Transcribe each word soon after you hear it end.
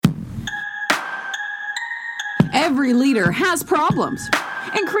Every leader has problems.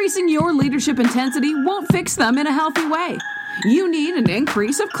 Increasing your leadership intensity won't fix them in a healthy way. You need an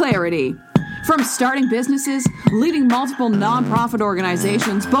increase of clarity. From starting businesses, leading multiple nonprofit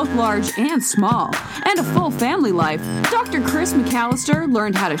organizations, both large and small, and a full family life, Dr. Chris McAllister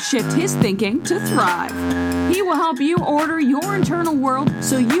learned how to shift his thinking to thrive. He will help you order your internal world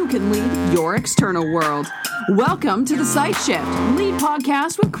so you can lead your external world. Welcome to the Sight Shift Lead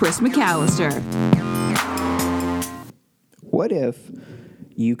Podcast with Chris McAllister. What if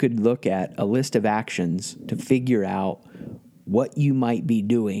you could look at a list of actions to figure out what you might be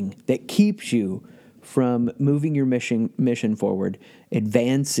doing that keeps you from moving your mission forward,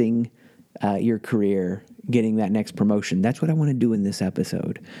 advancing your career, getting that next promotion? That's what I want to do in this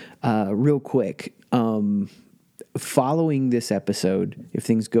episode. Real quick, following this episode, if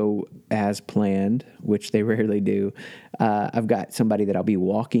things go as planned, which they rarely do, I've got somebody that I'll be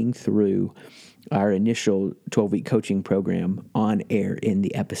walking through our initial 12-week coaching program on air in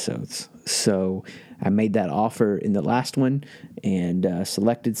the episodes. So I made that offer in the last one and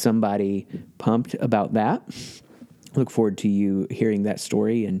selected somebody. Pumped about that. Look forward to you hearing that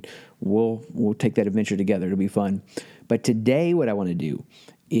story, and we'll take that adventure together. It'll be fun. But today what I want to do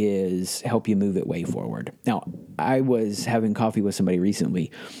is help you move it way forward. Now, I was having coffee with somebody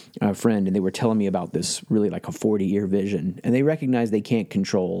recently, a friend, and they were telling me about this really like a 40-year vision. And they recognize they can't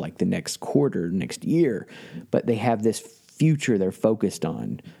control like the next quarter, next year, but they have this future they're focused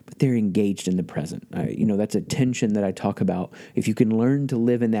on, but they're engaged in the present. That's a tension that I talk about. If you can learn to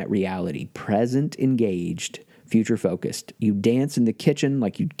live in that reality, present engaged, future focused. You dance in the kitchen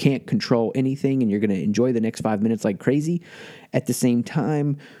like you can't control anything and you're going to enjoy the next 5 minutes like crazy. At the same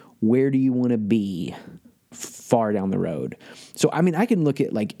time, where do you want to be far down the road? So, I can look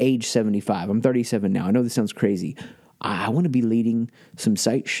at like age 75. I'm 37 now. I know this sounds crazy. I want to be leading some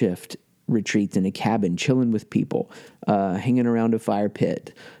Sight Shift retreats in a cabin, chilling with people, hanging around a fire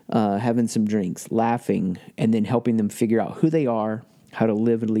pit, having some drinks, laughing, and then helping them figure out who they are, how to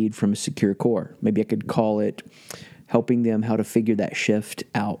live and lead from a secure core. Maybe I could call it helping them how to figure that shift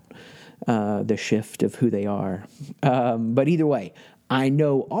out, the shift of who they are. But either way, I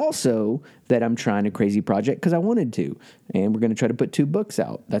know also that I'm trying a crazy project because I wanted to, and we're going to try to put 2 books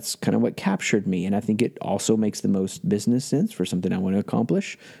out. That's kind of what captured me, and I think it also makes the most business sense for something I want to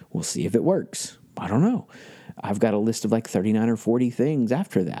accomplish. We'll see if it works. I don't know. I've got a list of like 39 or 40 things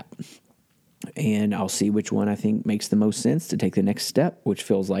after that. And I'll see which one I think makes the most sense to take the next step, which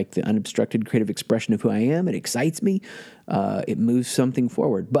feels like the unobstructed creative expression of who I am. It excites me. It moves something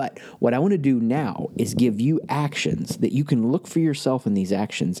forward. But what I want to do now is give you actions that you can look for yourself in these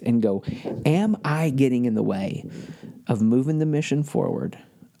actions and go, am I getting in the way of moving the mission forward,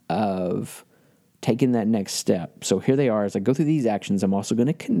 of taking that next step? So here they are. As I go through these actions, I'm also going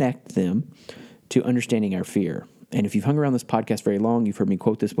to connect them to understanding our fear. And if you've hung around this podcast very long, you've heard me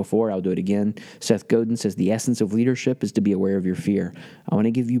quote this before, I'll do it again. Seth Godin says, the essence of leadership is to be aware of your fear. I want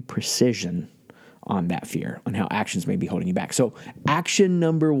to give you precision on that fear, on how actions may be holding you back. So action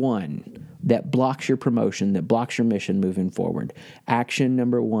number 1 that blocks your promotion, that blocks your mission moving forward. Action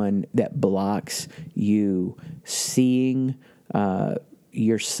number 1 that blocks you seeing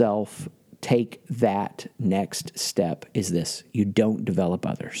yourself take that next step is this. You don't develop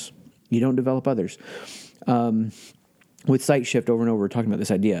others. You don't develop others. With Sight Shift, over and over, we're talking about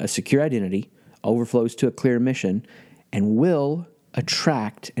this idea. A secure identity overflows to a clear mission and will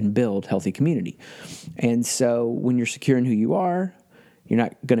attract and build healthy community. And so when you're secure in who you are, you're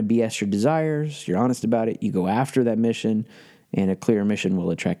not going to BS your desires. You're honest about it. You go after that mission, and a clear mission will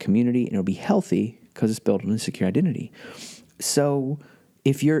attract community, and it'll be healthy because it's built on a secure identity. So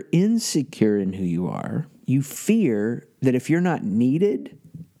if you're insecure in who you are, you fear that if you're not needed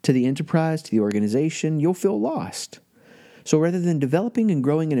to the enterprise, to the organization, you'll feel lost. So rather than developing and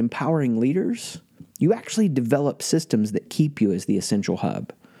growing and empowering leaders, you actually develop systems that keep you as the essential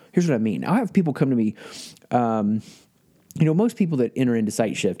hub. Here's what I mean. I'll have people come to me, most people that enter into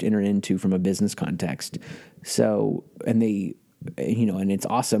Sight Shift enter into from a business context. So, and it's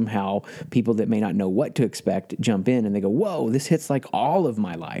awesome how people that may not know what to expect jump in and they go, whoa, this hits like all of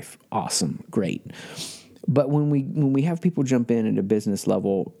my life. Awesome. Great. But when we have people jump in at a business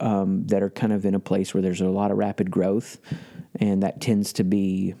level that are kind of in a place where there's a lot of rapid growth, and that tends to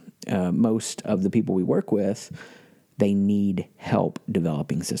be most of the people we work with, they need help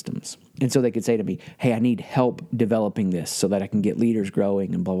developing systems. And so they could say to me, hey, I need help developing this so that I can get leaders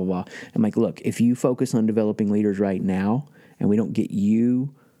growing and blah, blah, blah. I'm like, look, if you focus on developing leaders right now and we don't get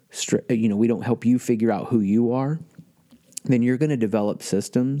you, we don't help you figure out who you are, then you're going to develop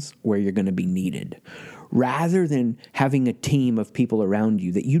systems where you're going to be needed. rather than having a team of people around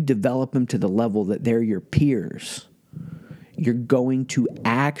you, that you develop them to the level that they're your peers, you're going to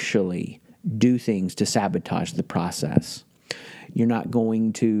actually do things to sabotage the process. You're not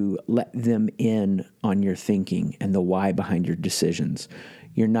going to let them in on your thinking and the why behind your decisions.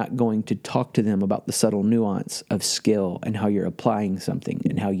 You're not going to talk to them about the subtle nuance of skill and how you're applying something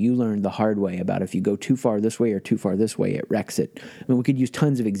and how you learned the hard way about if you go too far this way or too far this way, it wrecks it. I mean, we could use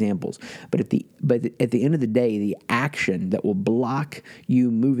tons of examples, but at the end of the day, the action that will block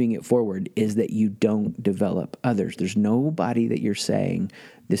you moving it forward is that you don't develop others. There's nobody that you're saying,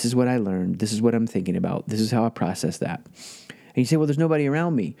 this is what I learned, this is what I'm thinking about, this is how I process that. And you say, well, there's nobody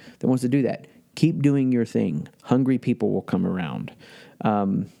around me that wants to do that. Keep doing your thing. Hungry people will come around.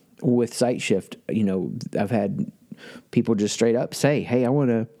 With SiteShift, I've had people just straight up say, hey, I want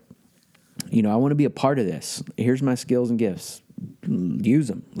to be a part of this. Here's my skills and gifts. Use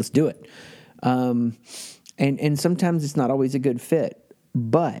them. Let's do it. And sometimes it's not always a good fit,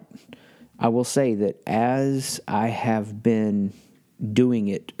 but I will say that as I have been doing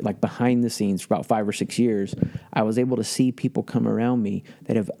it like behind the scenes for about 5 or 6 years, I was able to see people come around me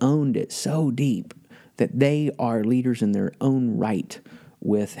that have owned it so deep that they are leaders in their own right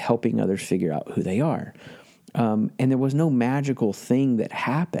with helping others figure out who they are. And there was no magical thing that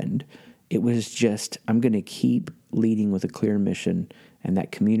happened. It was just, I'm going to keep leading with a clear mission, and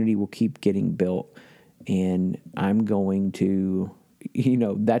that community will keep getting built. And I'm going to,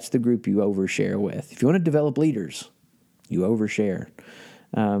 that's the group you overshare with. If you want to develop leaders, you overshare.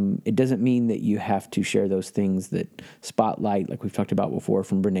 It doesn't mean that you have to share those things that spotlight, like we've talked about before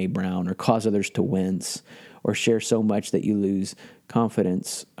from Brene Brown, or cause others to wince, or share so much that you lose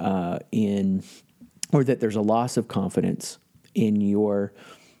confidence or that there's a loss of confidence in your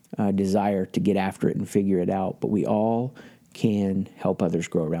desire to get after it and figure it out. But we all can help others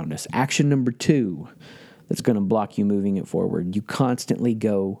grow around us. Action number 2 that's going to block you moving it forward. You constantly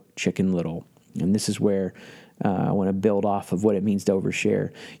go Chicken Little. And this is where I want to build off of what it means to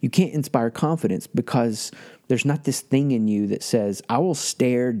overshare. You can't inspire confidence because there's not this thing in you that says, I will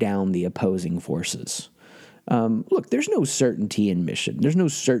stare down the opposing forces. Look, there's no certainty in mission. There's no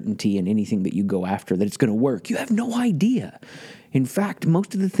certainty in anything that you go after that it's going to work. You have no idea. In fact,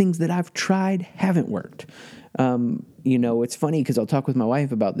 most of the things that I've tried haven't worked. It's funny because I'll talk with my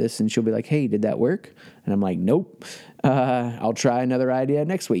wife about this and she'll be like, hey, did that work? And I'm like, nope. I'll try another idea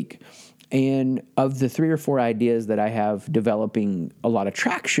next week. And of the 3 or 4 ideas that I have developing a lot of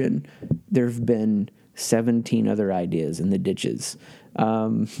traction, there have been 17 other ideas in the ditches.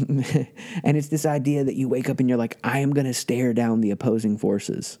 And it's this idea that you wake up and you're like, I am going to stare down the opposing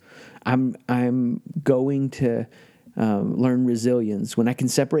forces. I'm going to learn resilience when I can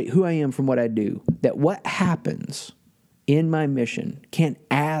separate who I am from what I do. That what happens in my mission can't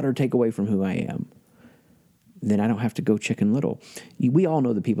add or take away from who I am. Then I don't have to go Chicken Little. We all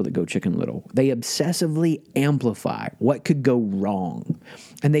know the people that go Chicken Little. They obsessively amplify what could go wrong.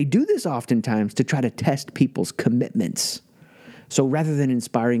 And they do this oftentimes to try to test people's commitments. So rather than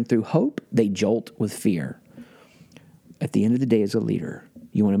inspiring through hope, they jolt with fear. At the end of the day, as a leader,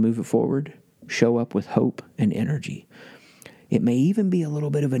 you want to move it forward, show up with hope and energy. It may even be a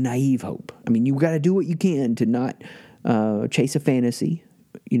little bit of a naive hope. I mean, you've got to do what you can to not chase a fantasy.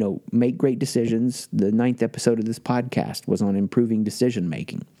 Make great decisions. The 9th episode of this podcast was on improving decision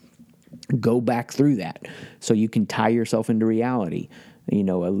making. Go back through that so you can tie yourself into reality. A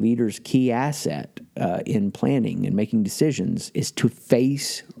leader's key asset in planning and making decisions is to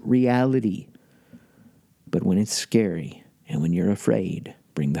face reality. But when it's scary and when you're afraid,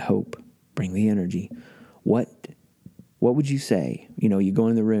 bring the hope, bring the energy. What would you say? You go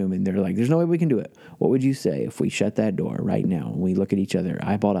in the room and they're like, there's no way we can do it. What would you say if we shut that door right now and we look at each other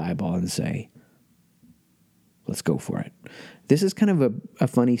eyeball to eyeball and say, let's go for it? This is kind of a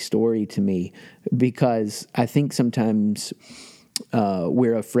funny story to me because I think sometimes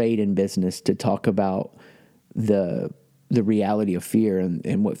we're afraid in business to talk about the reality of fear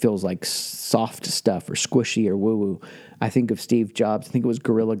and what feels like soft stuff or squishy or woo-woo. I think of Steve Jobs. I think it was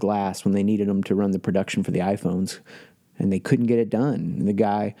Gorilla Glass when they needed him to run the production for the iPhones. And they couldn't get it done. And the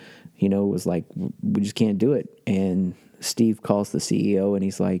guy, was like, we just can't do it. And Steve calls the CEO and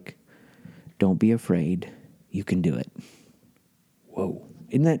he's like, don't be afraid. You can do it. Whoa.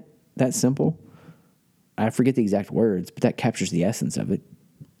 Isn't that simple? I forget the exact words, but that captures the essence of it.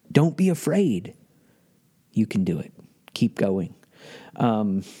 Don't be afraid. You can do it. Keep going.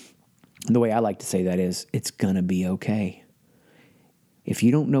 The way I like to say that is, it's going to be okay. If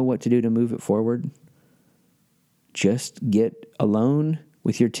you don't know what to do to move it forward, just get alone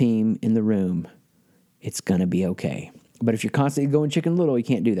with your team in the room. It's going to be okay. But if you're constantly going Chicken Little, you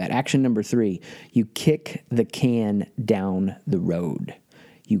can't do that. Action number 3, you kick the can down the road.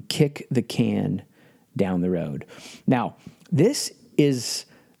 You kick the can down the road. Now, this is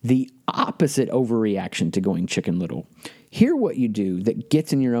the opposite overreaction to going Chicken Little. Hear what you do that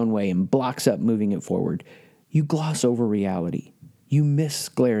gets in your own way and blocks up moving it forward. You gloss over reality. You miss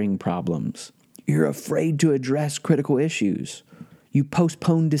glaring problems. You're afraid to address critical issues. You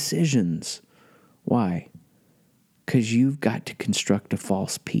postpone decisions. Why? Because you've got to construct a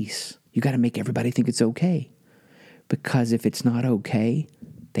false peace. You got to make everybody think it's okay. Because if it's not okay,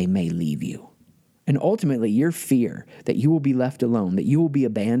 they may leave you. And ultimately, your fear that you will be left alone, that you will be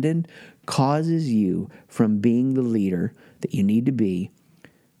abandoned, causes you from being the leader that you need to be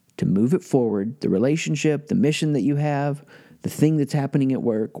to move it forward, the relationship, the mission that you have, the thing that's happening at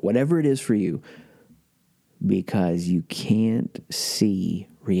work, whatever it is for you, because you can't see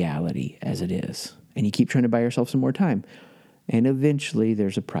reality as it is. And you keep trying to buy yourself some more time. And eventually,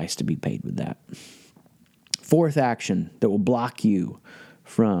 there's a price to be paid with that. 4th action that will block you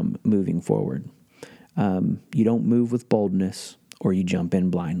from moving forward. You don't move with boldness, or you jump in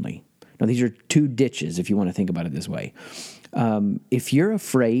blindly. Now, these are 2 ditches, if you want to think about it this way. If you're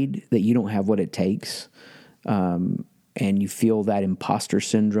afraid that you don't have what it takes, and you feel that imposter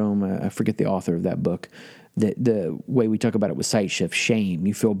syndrome, I forget the author of that book, the way we talk about it with Sight Shift, shame,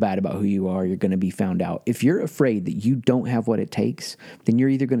 you feel bad about who you are, you're going to be found out. If you're afraid that you don't have what it takes, then you're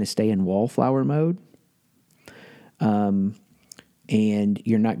either going to stay in wallflower mode, and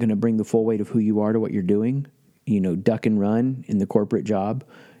you're not going to bring the full weight of who you are to what you're doing, duck and run in the corporate job.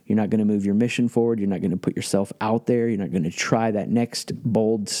 You're not going to move your mission forward. You're not going to put yourself out there. You're not going to try that next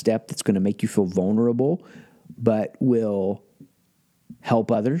bold step that's going to make you feel vulnerable, but will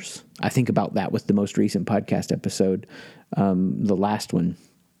help others. I think about that with the most recent podcast episode, the last one,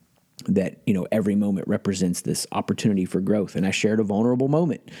 that, every moment represents this opportunity for growth. And I shared a vulnerable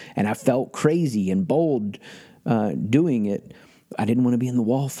moment, and I felt crazy and bold doing it. I didn't want to be in the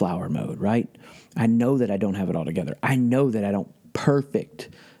wallflower mode, right? I know that I don't have it all together. I know that I don't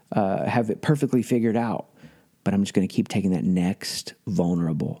have it perfectly figured out, but I'm just going to keep taking that next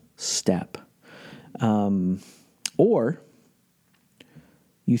vulnerable step. Or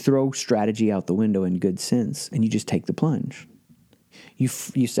you throw strategy out the window in good sense, and you just take the plunge. You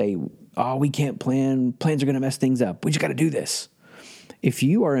say, oh, we can't plan. Plans are going to mess things up. We just got to do this. If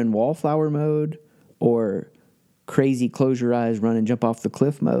you are in wallflower mode or crazy close your eyes, run and jump off the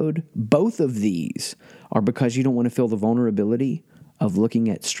cliff mode, both of these are because you don't want to feel the vulnerability of looking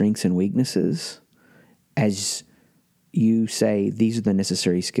at strengths and weaknesses as you say, these are the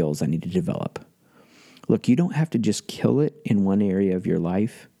necessary skills I need to develop. Look, you don't have to just kill it in one area of your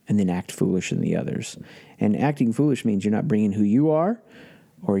life and then act foolish in the others. And acting foolish means you're not bringing who you are,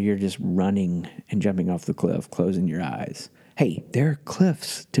 or you're just running and jumping off the cliff, closing your eyes. Hey, there are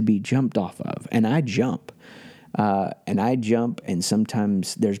cliffs to be jumped off of, and I jump. And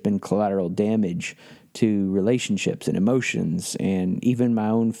sometimes there's been collateral damage to relationships and emotions and even my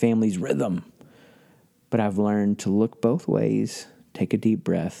own family's rhythm. But I've learned to look both ways, take a deep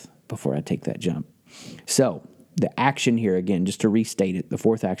breath before I take that jump. So the action here, again, just to restate it, the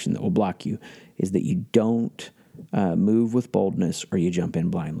 4th action that will block you is that you don't move with boldness, or you jump in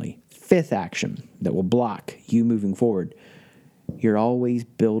blindly. 5th action that will block you moving forward: you're always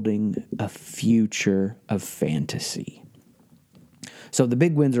building a future of fantasy. So the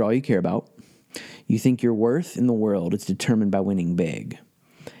big wins are all you care about. You think your worth in the world is determined by winning big.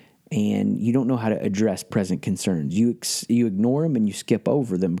 And you don't know how to address present concerns. You ignore them and you skip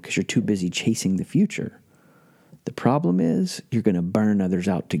over them because you're too busy chasing the future. The problem is you're going to burn others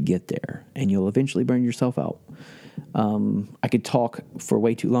out to get there, and you'll eventually burn yourself out. I could talk for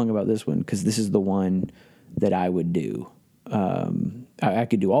way too long about this one because this is the one that I would do. I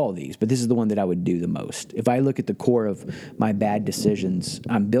could do all of these, but this is the one that I would do the most. If I look at the core of my bad decisions,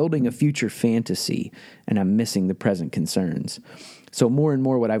 I'm building a future fantasy and I'm missing the present concerns. So more and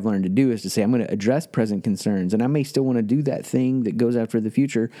more what I've learned to do is to say, I'm going to address present concerns, and I may still want to do that thing that goes after the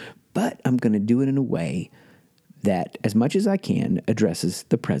future, but I'm going to do it in a way that, as much as I can, addresses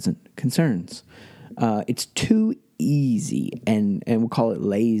the present concerns. It's too easy, and we'll call it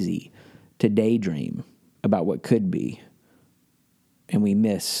lazy, to daydream about what could be, and we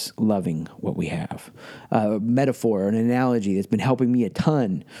miss loving what we have. A metaphor, an analogy that's been helping me a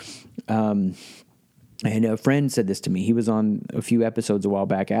ton. And a friend said this to me. He was on a few episodes a while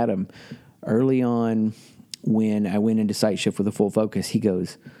back, Adam. Early on, when I went into Sight Shift with a full focus, he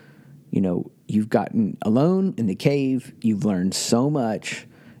goes, you've gotten alone in the cave. You've learned so much.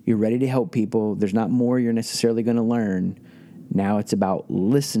 You're ready to help people. There's not more you're necessarily going to learn. Now it's about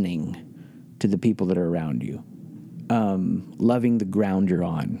listening to the people that are around you. loving the ground you're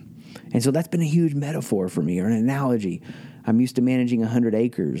on. And so that's been a huge metaphor for me, or an analogy. I'm used to managing 100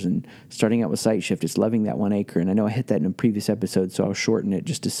 acres and starting out with Site Shift. It's loving that 1 acre. And I know I hit that in a previous episode, so I'll shorten it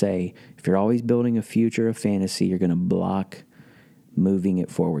just to say, if you're always building a future of fantasy, you're going to block moving it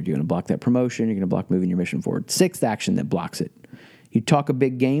forward. You're going to block that promotion. You're going to block moving your mission forward. Sixth action that blocks it. You talk a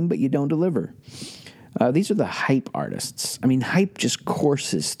big game, but you don't deliver. These are the hype artists. I mean, hype just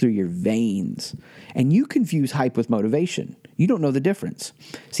courses through your veins. And you confuse hype with motivation. You don't know the difference.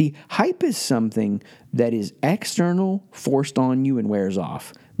 See, hype is something that is external, forced on you, and wears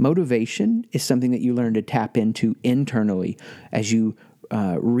off. Motivation is something that you learn to tap into internally as you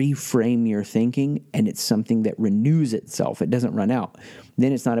reframe your thinking, and it's something that renews itself. It doesn't run out.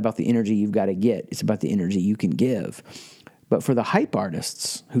 Then it's not about the energy you've got to get. It's about the energy you can give. But for the hype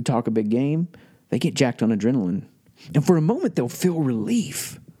artists who talk a big game, they get jacked on adrenaline. And for a moment, they'll feel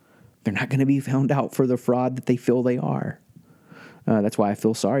relief. They're not going to be found out for the fraud that they feel they are. That's why I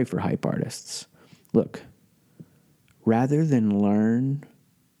feel sorry for hype artists. Look, rather than learn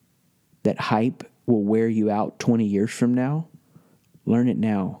that hype will wear you out 20 years from now, learn it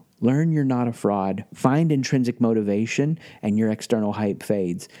now. Learn you're not a fraud. Find intrinsic motivation, and your external hype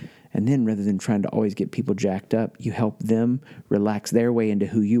fades. And then rather than trying to always get people jacked up, you help them relax their way into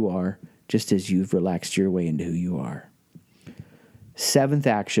who you are, just as you've relaxed your way into who you are. Seventh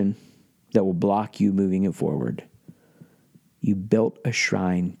action that will block you moving it forward. You built a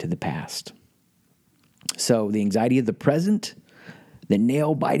shrine to the past. So the anxiety of the present, the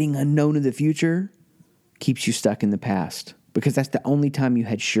nail-biting unknown of the future, keeps you stuck in the past, because that's the only time you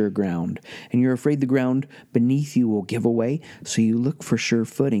had sure ground. And you're afraid the ground beneath you will give away, so you look for sure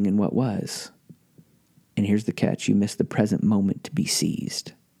footing in what was. And here's the catch. You miss the present moment to be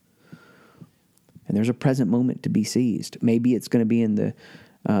seized. And there's a present moment to be seized. Maybe it's going to be in the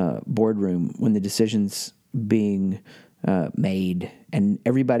boardroom when the decision's being made and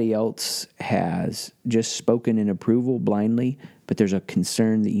everybody else has just spoken in approval blindly, but there's a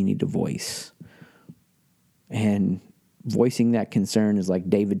concern that you need to voice. And voicing that concern is like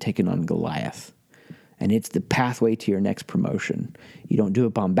David taking on Goliath. And it's the pathway to your next promotion. You don't do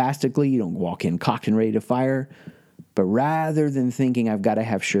it bombastically. You don't walk in cocked and ready to fire. But rather than thinking I've got to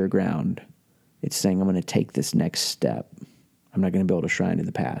have sure ground, it's saying I'm going to take this next step. I'm not going to build a shrine to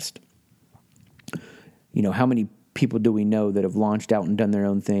the past. You know, how many people do we know that have launched out and done their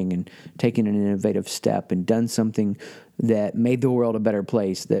own thing and taken an innovative step and done something that made the world a better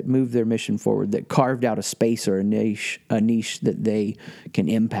place, that moved their mission forward, that carved out a space or a niche that they can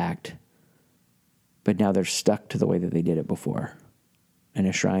impact, but now they're stuck to the way that they did it before, and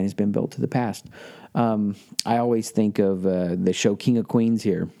a shrine has been built to the past. I always think of the show King of Queens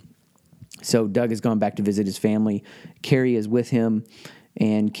here. So Doug has gone back to visit his family. Carrie is with him,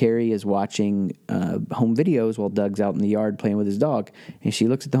 and Carrie is watching home videos while Doug's out in the yard playing with his dog. And she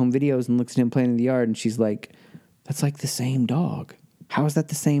looks at the home videos and looks at him playing in the yard, and she's like, that's like the same dog. How is that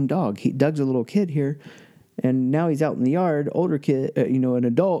the same dog? Doug's a little kid here, and now he's out in the yard, older kid, an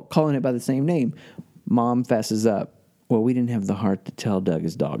adult, calling it by the same name. Mom fesses up, well, we didn't have the heart to tell Doug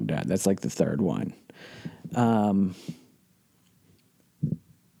his dog died. That's like the third one.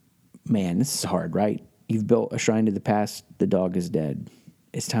 Man, this is hard, right? You've built a shrine to the past. The dog is dead.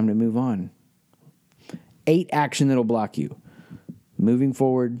 It's time to move on. 8 action that'll block you. Moving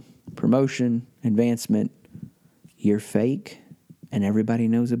forward, promotion, advancement. You're fake, and everybody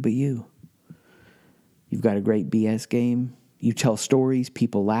knows it but you. You've got a great BS game. You tell stories,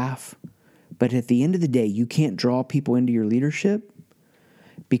 people laugh. But at the end of the day, you can't draw people into your leadership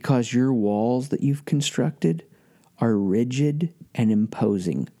because your walls that you've constructed are rigid and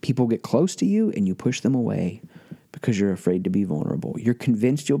imposing. People get close to you and you push them away because you're afraid to be vulnerable. You're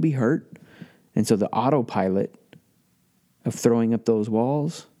convinced you'll be hurt. And so the autopilot of throwing up those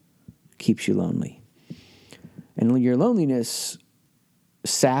walls keeps you lonely. And your loneliness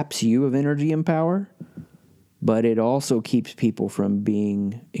saps you of energy and power, but it also keeps people from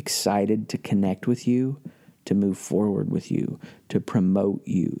being excited to connect with you, to move forward with you, to promote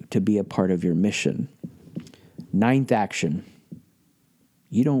you, to be a part of your mission. 9th action.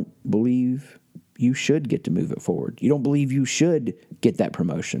 You don't believe you should get to move it forward. You don't believe you should get that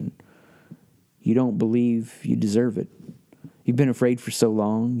promotion. You don't believe you deserve it. You've been afraid for so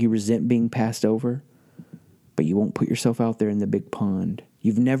long. You resent being passed over, but you won't put yourself out there in the big pond.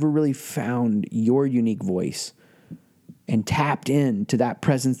 You've never really found your unique voice and tapped into that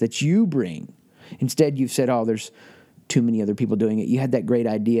presence that you bring. Instead, you've said, oh, there's too many other people doing it. You had that great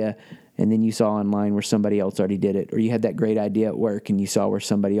idea, and then you saw online where somebody else already did it. Or you had that great idea at work, and you saw where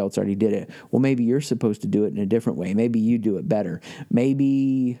somebody else already did it. Well, maybe you're supposed to do it in a different way. Maybe you do it better.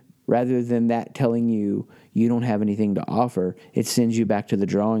 Maybe Rather than that telling you you don't have anything to offer, it sends you back to the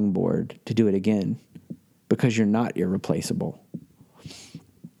drawing board to do it again because you're not irreplaceable.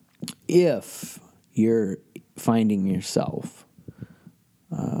 If you're finding yourself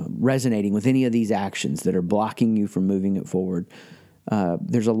resonating with any of these actions that are blocking you from moving it forward,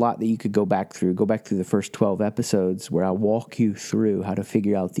 there's a lot that you could go back through. Go back through the first 12 episodes where I'll walk you through how to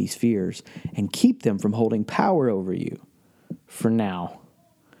figure out these fears and keep them from holding power over you for now.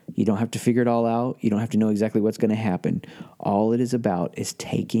 You don't have to figure it all out. You don't have to know exactly what's going to happen. All it is about is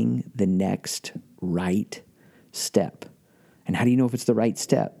taking the next right step. And how do you know if it's the right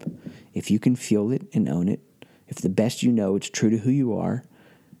step? If you can feel it and own it, if the best you know it's true to who you are,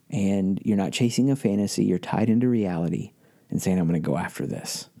 and you're not chasing a fantasy, you're tied into reality and saying, I'm going to go after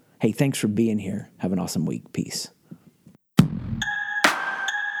this. Hey, thanks for being here. Have an awesome week. Peace.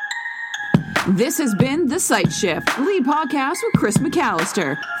 This has been The Sight Shift, lead podcast with Chris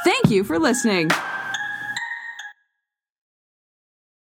McAllister. Thank you for listening.